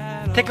always,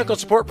 technical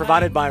support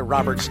provided by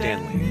Robert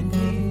Stanley.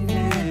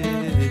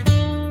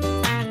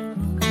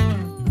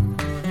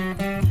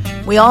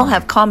 We all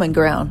have common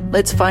ground.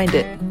 Let's find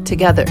it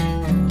together.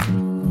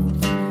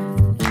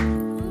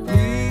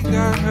 We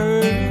got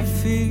hurt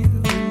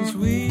feelings.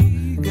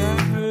 We got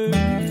hurt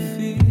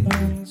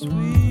feelings.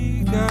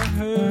 We got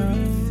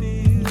hurt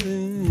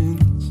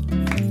feelings.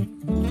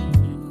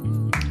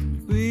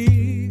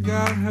 We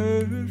got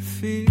hurt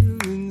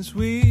feelings.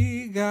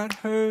 We got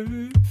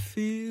hurt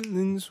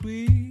feelings.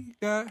 We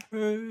got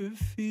hurt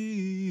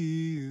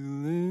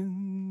feelings.